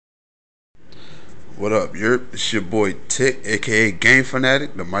What up, Yerp? It's your boy Tick, aka Game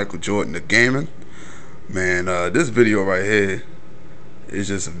Fanatic, the Michael Jordan of gaming. Man, this video right here is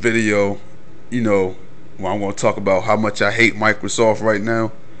just a video, where I'm gonna talk about how much I hate Microsoft right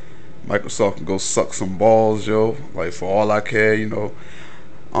now. Microsoft can go suck some balls, yo. Like, for all I care.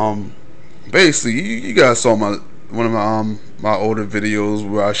 Basically, you guys saw one of my older videos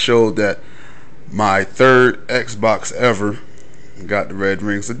where I showed that my third Xbox ever got the red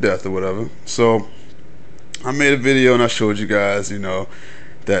rings of death or whatever. So I made a video and I showed you guys, that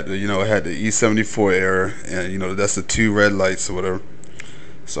it had the E74 error, and that's the two red lights or whatever.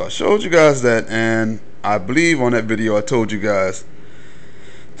 So I showed you guys that, and I believe on that video I told you guys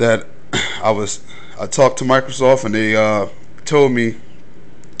that I talked to Microsoft and they told me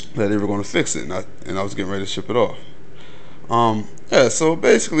that they were going to fix it, and I was getting ready to ship it off. Yeah, so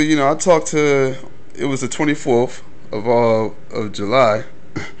basically, I talked to, it was the 24th of July.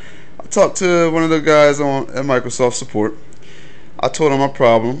 I talked to one of the guys at Microsoft support. I told him my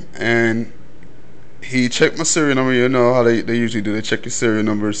problem, and he checked my serial number. You know how they usually do. They check your serial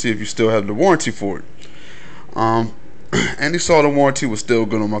number to see if you still have the warranty for it. And he saw the warranty was still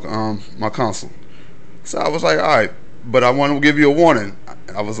good on my console. So I was like, all right, but I want to give you a warning.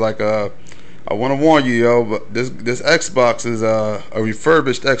 I was like, I want to warn you, yo, but this Xbox is a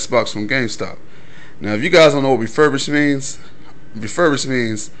refurbished Xbox from GameStop. Now, if you guys don't know what refurbished means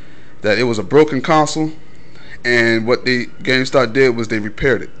that it was a broken console, and what GameStop did was they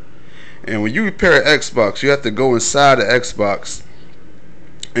repaired it. And when you repair an Xbox, you have to go inside the Xbox,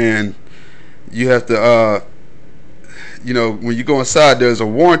 and you have to, when you go inside, there's a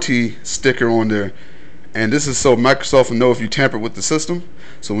warranty sticker on there, and this is so Microsoft will know if you tampered with the system.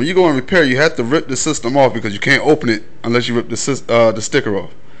 So when you go and repair, you have to rip the system off, because you can't open it unless you rip the sticker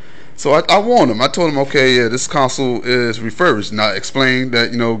off. So I warned him. I told him, okay, yeah, this console is refurbished. And I explained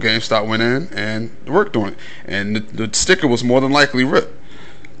that, GameStop went in and worked on it, and the sticker was more than likely ripped.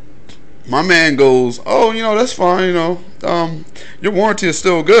 My man goes, oh, that's fine, your warranty is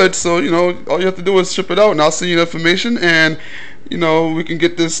still good, so, all you have to do is ship it out, and I'll send you the information, and, we can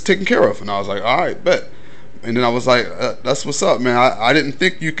get this taken care of. And I was like, all right, bet. And then I was like, that's what's up, man. I didn't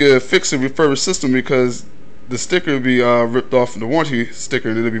think you could fix a refurbished system, because the sticker would be ripped off, the warranty sticker,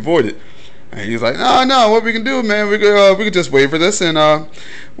 and it'll be voided. And he's like, no, what we can do, man, we could just waiver this, and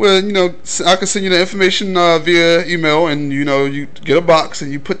well, I can send you the information via email, and you get a box,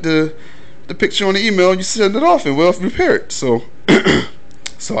 and you put the picture on the email, and you send it off, and we'll repair it. So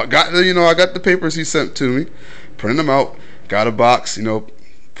so I got the papers he sent to me, printed them out, got a box,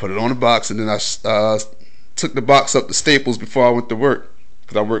 put it on the box, and then I took the box up to Staples before I went to work,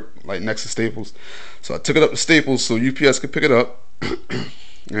 because I work like next to Staples. So I took it up to Staples so UPS could pick it up,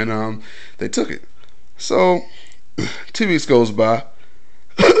 and they took it. So 2 weeks goes by,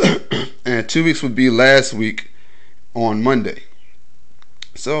 and 2 weeks would be last week on Monday.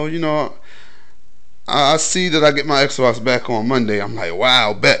 So I see that I get my Xbox back on Monday. I'm like,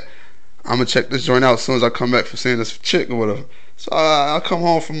 wow, bet I'm gonna check this joint out as soon as I come back from seeing this chick or whatever. So I come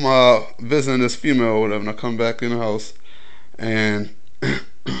home from visiting this female or whatever, and I come back in the house, and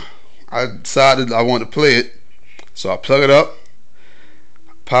I decided I wanted to play it. So I plug it up,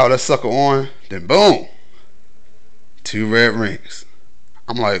 power that sucker on, then boom, 2 red rings.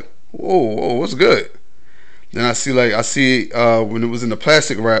 I'm like, whoa, what's good? Then I see when it was in the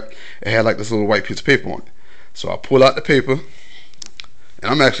plastic wrap, it had like this little white piece of paper on it. So I pull out the paper,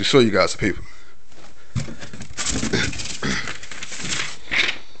 and I'm actually showing you guys the paper.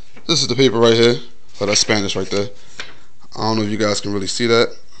 This is the paper right here. So that's Spanish right there. I don't know if you guys can really see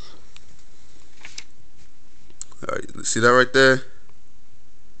that. Alright, see that right there?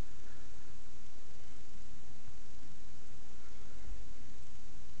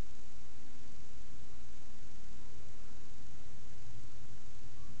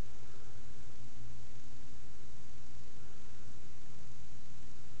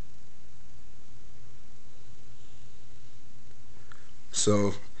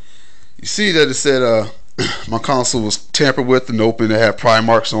 So you see that it said my console was tampered with and opened. It had pry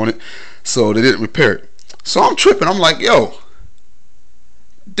marks on it, so they didn't repair it. So I'm tripping. I'm like, yo,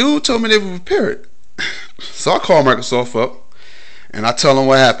 dude told me they would repair it. So I call Microsoft up, and I tell them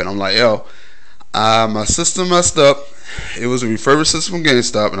what happened. I'm like, yo, my system messed up. It was a refurbished system from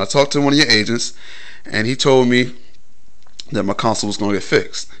GameStop, and I talked to one of your agents, and he told me that my console was going to get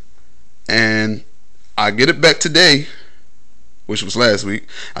fixed. And I get it back today, which was last week.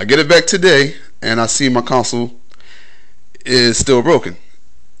 I get it back today, and I see my console is still broken.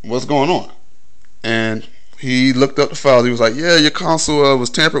 What's going on? And he looked up the file. He was like, yeah, your console was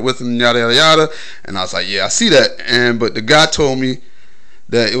tampered with, and yada yada yada. And I was like, yeah, I see that. But the guy told me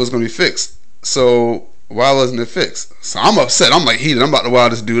that it was going to be fixed. So why wasn't it fixed? So I'm upset. I'm like heated. I'm about to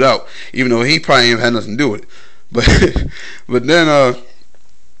wild this dude out, even though he probably ain't had nothing to do with it. But but then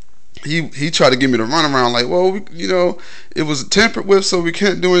he tried to give me the runaround, like, well, it was tampered with, so we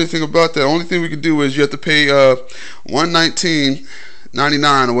can't do anything about that. The only thing we can do is you have to pay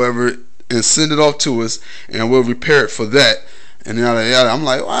 $119.99 or whatever, and send it off to us, and we'll repair it for that. And yada yada. I'm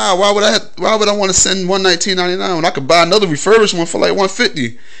like, wow, why would I want to send $119.99 when I could buy another refurbished one for like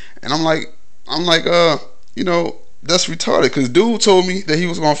 $150? And I'm like, that's retarded, because dude told me that he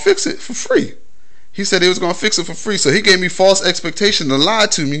was gonna fix it for free. He said he was gonna fix it for free, so he gave me false expectations and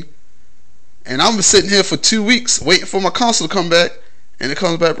lied to me. And I'm sitting here for 2 weeks waiting for my console to come back, and it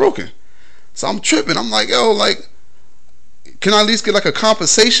comes back broken. So I'm tripping. I'm like, yo, like, can I at least get like a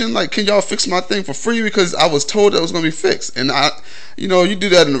compensation? Like, can y'all fix my thing for free? Because I was told that it was gonna be fixed. And you do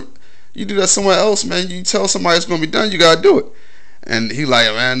that somewhere else, man. You tell somebody it's gonna be done, you gotta do it. And he like,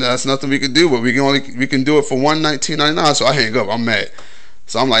 man, that's nothing we can do, but we can do it for $119.99. So I hang up. I'm mad.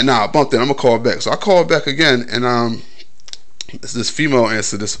 So I'm like, nah, I bumped it. I'm gonna call back. So I called back again, and this female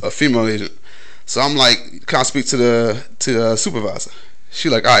answered, a female agent. So I'm like, can I speak to the supervisor? She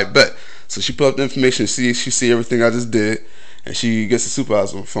like, all right, bet. So she put up the information. She see everything I just did, and she gets the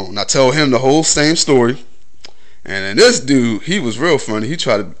supervisor on the phone. And I tell him the whole same story. And then this dude, he was real funny. He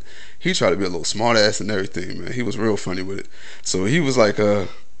tried to be a little smart ass and everything, man. He was real funny with it. So he was like, what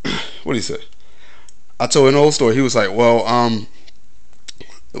did he say? I told him the whole story. He was like, well,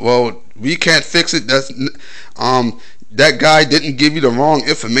 we can't fix it. That guy didn't give you the wrong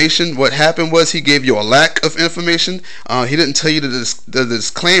information. What happened was he gave you a lack of information. He didn't tell you the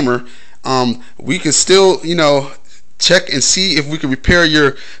disclaimer. We can still, check and see if we can repair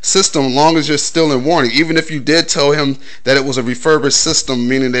your system as long as you're still in warranty. Even if you did tell him that it was a refurbished system,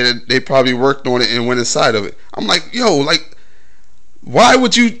 meaning that they probably worked on it and went inside of it. I'm like, yo, like, why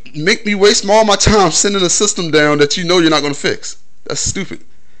would you make me waste all my time sending a system down that you know you're not going to fix? That's stupid.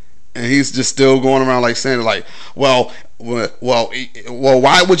 And he's just still going around like saying like, well,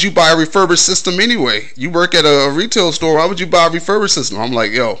 why would you buy a refurbished system anyway? You work at a retail store. Why would you buy a refurbished system? I'm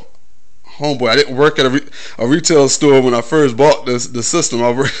like, yo, homeboy, I didn't work at a retail store when I first bought the system.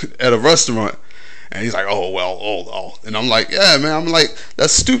 I worked at a restaurant. And he's like, oh. And I'm like, yeah, man. I'm like,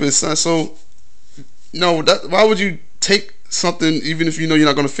 that's stupid, son. So, why would you take something even if you know you're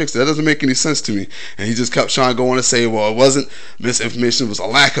not going to fix it? That doesn't make any sense to me. And he just kept trying to go on and say, well, it wasn't misinformation, it was a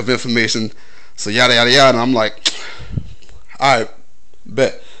lack of information, so yada yada yada. And I'm like, alright,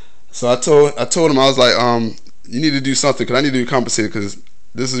 bet. So I told him, I was like, you need to do something, because I need to be compensated, because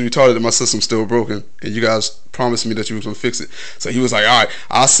this is retarded that my system's still broken, and you guys promised me that you was going to fix it. So he was like, alright,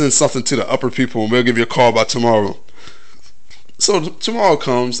 I'll send something to the upper people and we'll give you a call by tomorrow. So tomorrow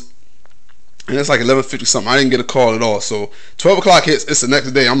comes, and it's like 11:50 something. I didn't get a call at all. So 12 o'clock hits. It's the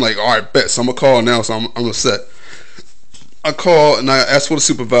next day. I'm like, all right, bet. So I'm gonna call now. So I'm upset. I call and I ask for the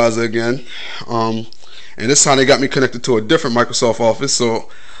supervisor again. And this time they got me connected to a different Microsoft office. So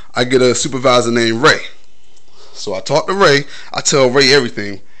I get a supervisor named Ray. So I talk to Ray. I tell Ray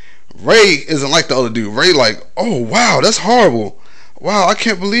everything. Ray isn't like the other dude. Ray like, oh wow, that's horrible. Wow, I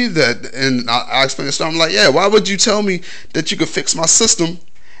can't believe that. And I explained this to him. I'm like, yeah, why would you tell me that you could fix my system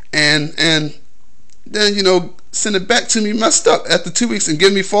and then send it back to me messed up after 2 weeks and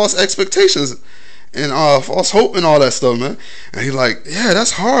give me false expectations and false hope and all that stuff, man? And he's like, yeah,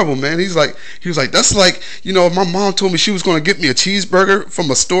 that's horrible, man. He was like, that's like, my mom told me she was going to get me a cheeseburger from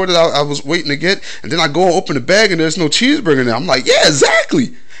a store that I was waiting to get, and then I go and open the bag and there's no cheeseburger in there. I'm like, yeah,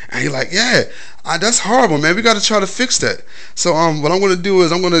 exactly. And he's like, yeah, that's horrible, man. We got to try to fix that. So what I'm going to do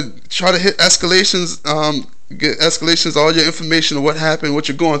is I'm going to try to hit escalations, get escalations, all your information of what happened, what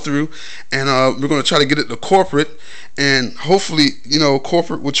you're going through, and we're going to try to get it to corporate, and hopefully,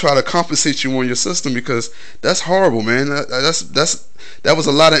 corporate will try to compensate you on your system, because that's horrible, man. That was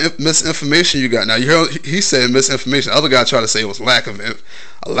a lot of misinformation you got. Now you heard he said misinformation. The other guy tried to say it was a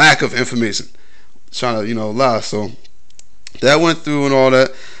lack of information, trying to lie. So that went through and all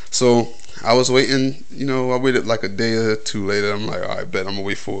that. So I was waiting, I waited like a day or two later. I'm like, all right, bet I'm gonna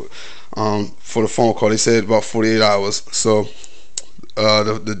wait for the phone call. They said about 48 hours. So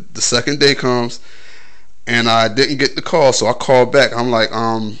the second day comes, and I didn't get the call. So I called back. I'm like,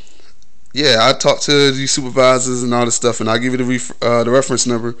 yeah, I talked to the supervisors and all this stuff, and I'll give you the reference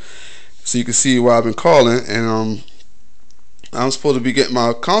number so you can see why I've been calling. And I'm supposed to be getting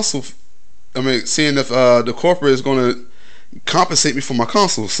my console. Seeing if the corporate is going to compensate me for my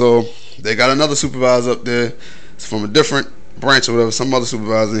console. So they got another supervisor up there. It's from a different branch or whatever, some other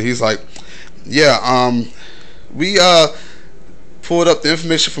supervisor, and he's like, yeah, pulled up the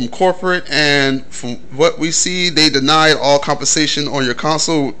information from corporate, and from what we see, they denied all compensation on your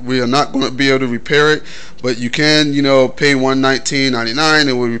console. We are not going to be able to repair it, but you can, you know, pay $119.99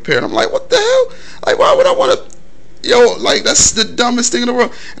 and we'll repair it. I'm like, what the hell? Like, why would I want to? Yo, like, that's the dumbest thing in the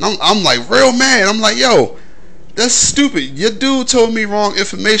world. And I'm like real mad. I'm like, yo, that's stupid. Your dude told me wrong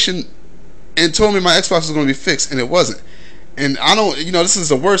information and told me my Xbox was going to be fixed, and it wasn't. And I don't, you know, this is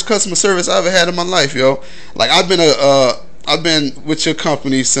the worst customer service I ever had in my life, yo. Like, I've been with your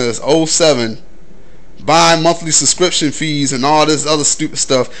company since '07, buying monthly subscription fees and all this other stupid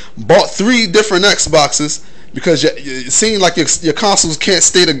stuff. Bought 3 different Xboxes because it seemed like your consoles can't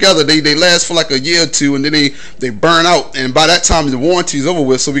stay together. They last for like a year or two, and then they burn out. And by that time, the warranty is over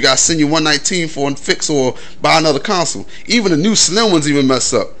with. So we got to send you $119 for a fix or buy another console. Even the new slim ones even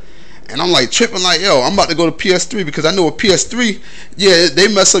mess up. And I'm like tripping, like, yo, I'm about to go to PS3 because I know a PS3, yeah, they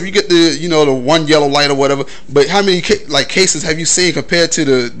mess up. You get the, you know, the one yellow light or whatever. But how many cases have you seen compared to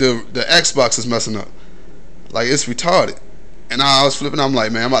the Xbox is messing up? Like, it's retarded. And I was flipping. I'm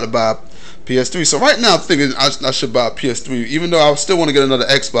like, man, I'm about to buy PS3. So right now I'm thinking I should buy a PS3, even though I still want to get another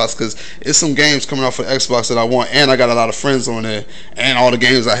Xbox because it's some games coming out for the Xbox that I want, and I got a lot of friends on there, and all the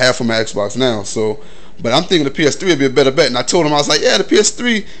games I have for my Xbox now. So, but I'm thinking the PS3 would be a better bet. And I told him, I was like, yeah, the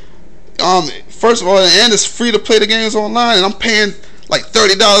PS3. First of all, and it's free to play the games online, and I'm paying like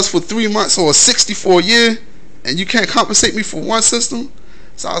 $30 for 3 months or $60 for a year, and you can't compensate me for one system.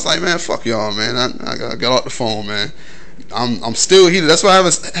 So I was like, man, fuck y'all, man. I got off the phone, man. I'm still heated. That's why I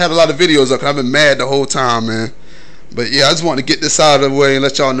haven't had a lot of videos up, because I've been mad the whole time, man. But yeah, I just wanted to get this out of the way and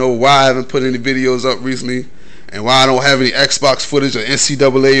let y'all know why I haven't put any videos up recently, and why I don't have any Xbox footage or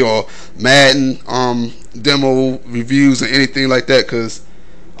NCAA or Madden demo reviews or anything like that, because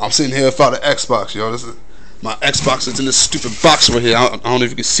I'm sitting here without an Xbox, yo. This is my Xbox is in this stupid box right here. I don't know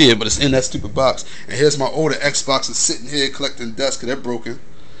if you can see it, but it's in that stupid box. And here's my older Xbox that's sitting here collecting dust because they're broken.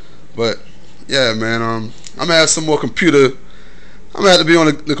 But yeah, man, I'm gonna have some more computer. I'm gonna have to be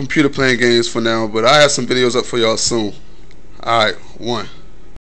on the computer playing games for now, but I have some videos up for y'all soon. All right, one.